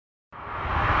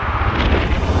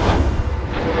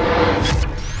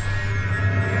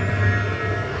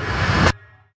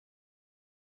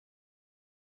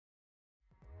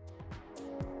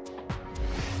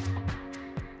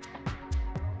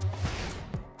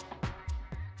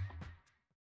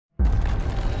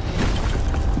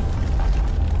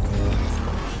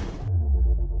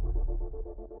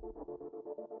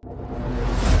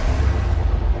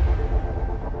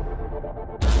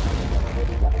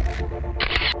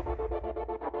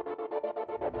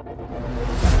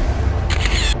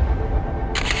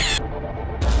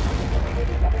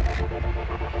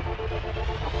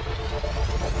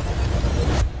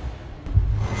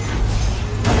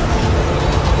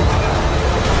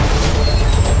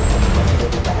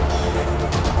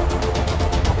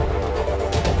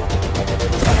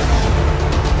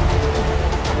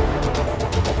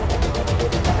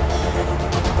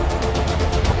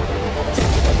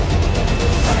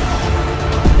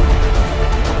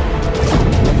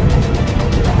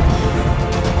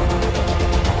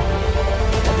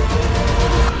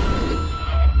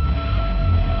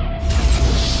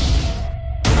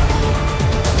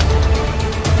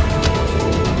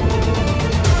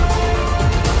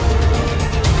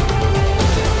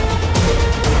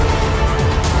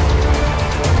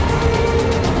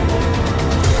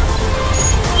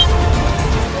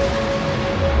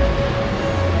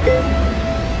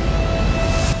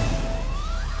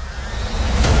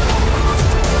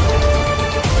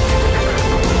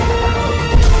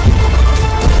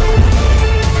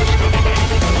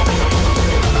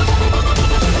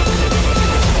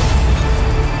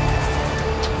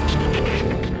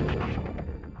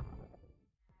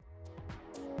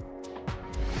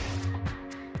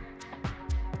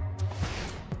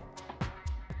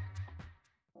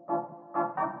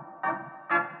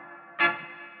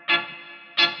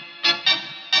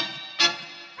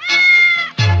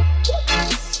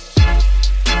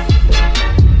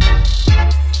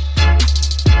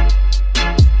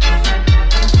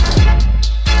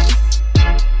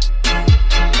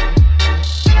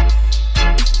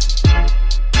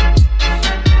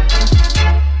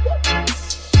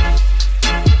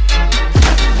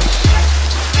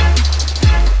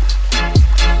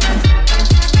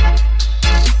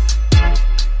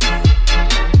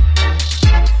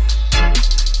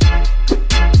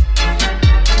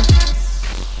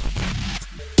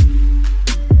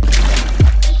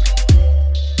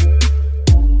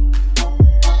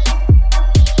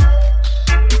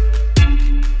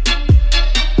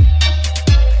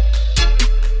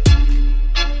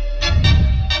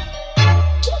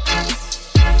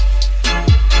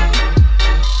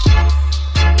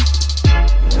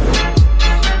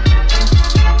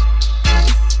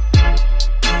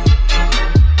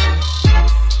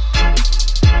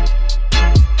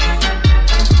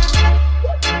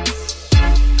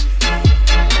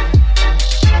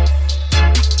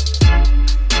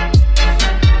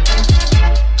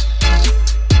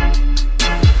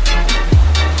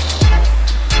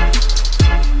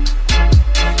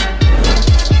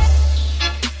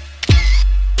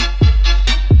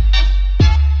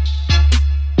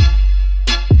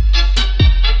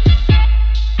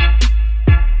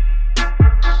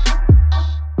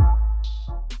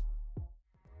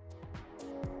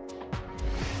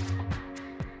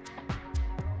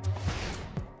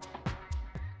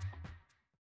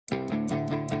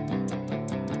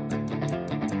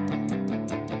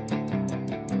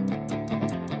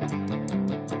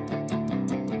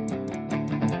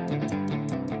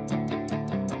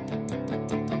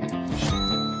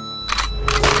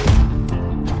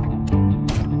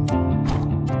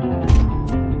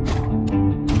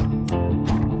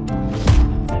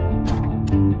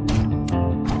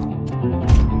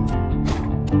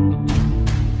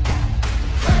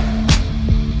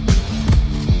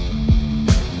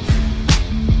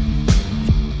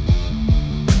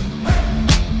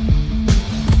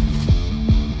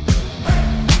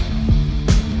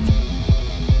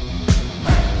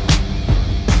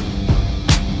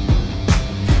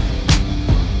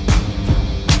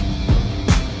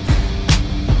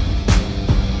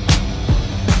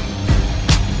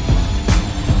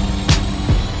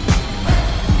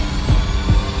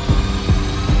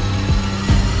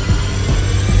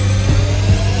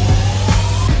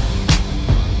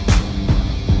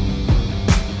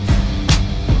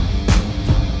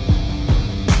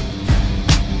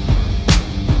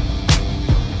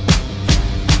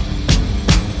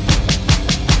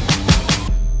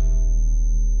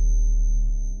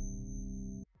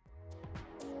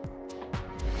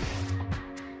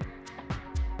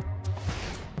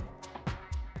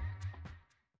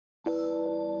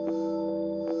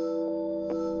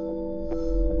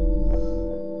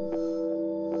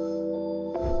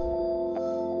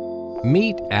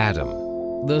Meet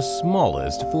Atom, the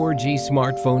smallest 4G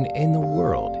smartphone in the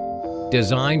world,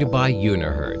 designed by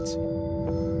Unihertz.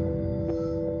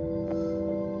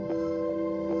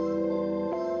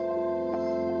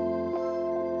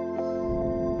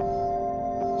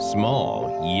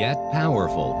 Small yet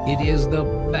powerful, it is the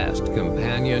best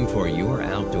companion for your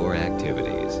outdoor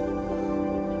activities.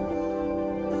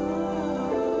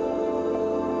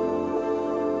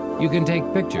 You can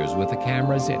take pictures with the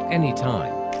cameras at any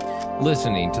time,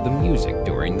 listening to the music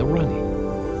during the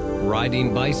running,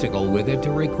 riding bicycle with it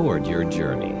to record your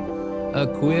journey.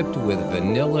 Equipped with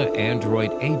vanilla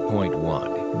Android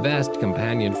 8.1, best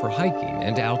companion for hiking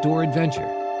and outdoor adventure.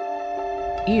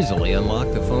 Easily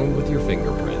unlock the phone with your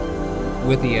fingerprint.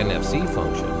 With the NFC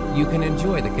function, you can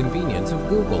enjoy the convenience of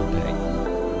Google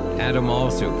Pay. Atom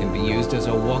also can be used as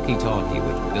a walkie-talkie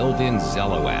with built-in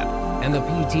Zello app and the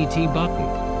PTT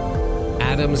button.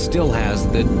 Atom still has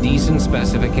the decent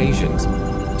specifications,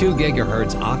 2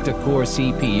 GHz octa-core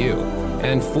CPU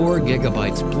and 4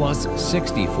 GB plus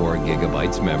 64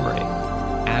 GB memory.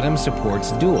 Atom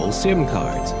supports dual SIM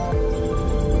cards,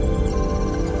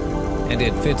 and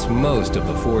it fits most of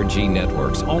the 4G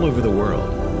networks all over the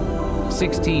world.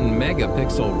 16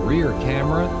 megapixel rear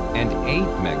camera and 8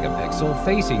 megapixel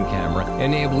facing camera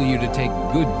enable you to take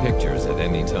good pictures at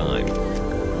any time.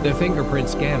 The fingerprint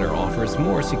scanner offers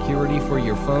more security for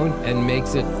your phone and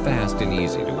makes it fast and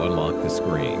easy to unlock the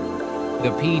screen.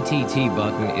 The PTT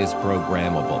button is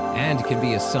programmable and can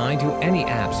be assigned to any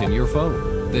apps in your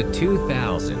phone. The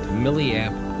 2000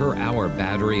 milliamp per hour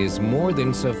battery is more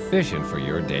than sufficient for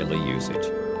your daily usage.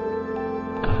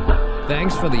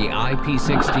 Thanks for the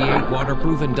IP68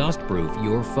 waterproof and dustproof,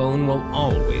 your phone will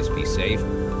always be safe.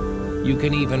 You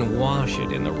can even wash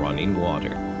it in the running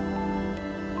water.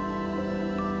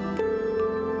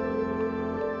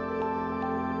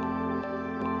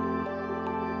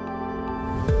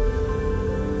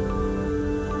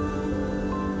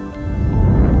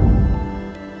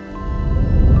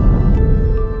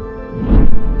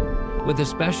 With a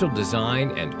special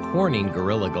design and Corning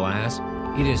Gorilla Glass,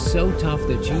 it is so tough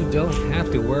that you don't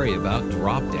have to worry about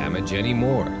drop damage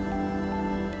anymore.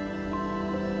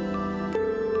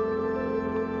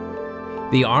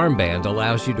 The armband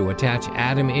allows you to attach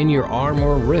Atom in your arm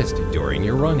or wrist during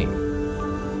your running.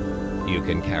 You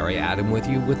can carry Atom with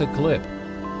you with a clip.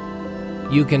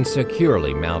 You can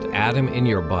securely mount Atom in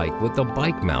your bike with the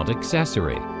bike mount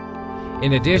accessory.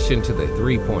 In addition to the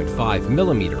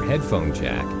 3.5mm headphone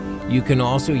jack, you can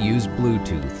also use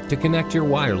Bluetooth to connect your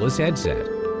wireless headset.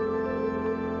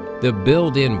 The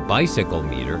built-in bicycle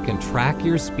meter can track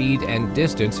your speed and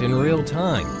distance in real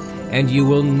time, and you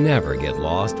will never get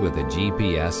lost with a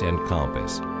GPS and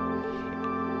compass.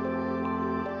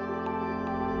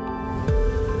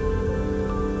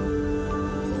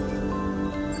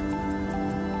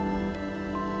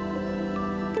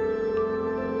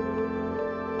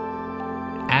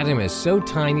 Atom is so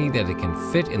tiny that it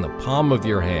can fit in the palm of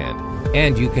your hand,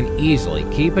 and you can easily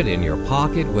keep it in your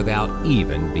pocket without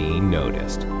even being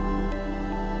noticed.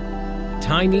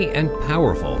 Tiny and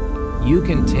powerful, you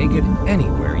can take it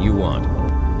anywhere you want.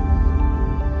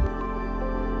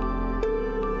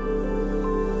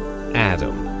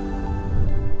 Atom.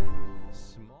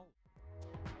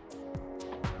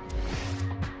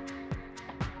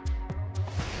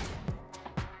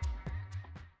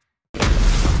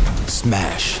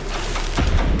 Smash,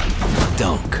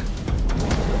 dunk,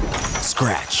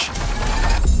 scratch,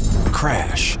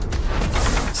 crash,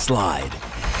 slide,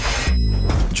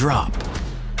 drop,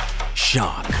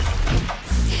 shock,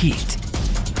 heat,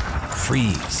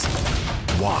 freeze,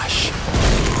 wash,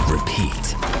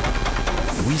 repeat.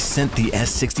 We sent the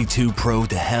S62 Pro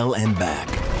to hell and back.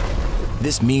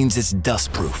 This means it's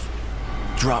dustproof,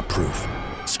 drop-proof,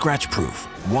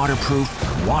 scratch-proof,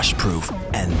 waterproof, wash-proof,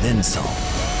 and then some.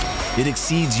 It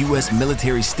exceeds U.S.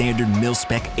 military standard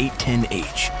mil-spec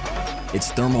 810H.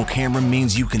 Its thermal camera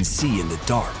means you can see in the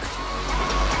dark.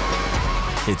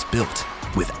 It's built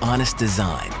with honest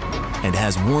design and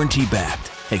has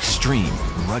warranty-backed, extreme,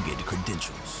 rugged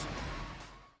credentials.